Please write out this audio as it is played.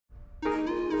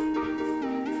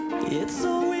It's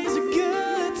always a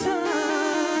good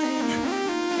time.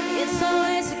 It's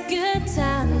always a good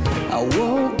time. I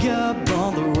woke up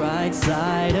on the right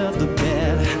side of the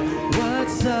bed.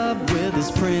 What's up with this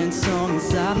Prince song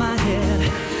inside my head?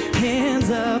 Hands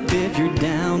up if you're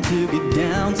down to get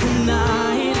down tonight.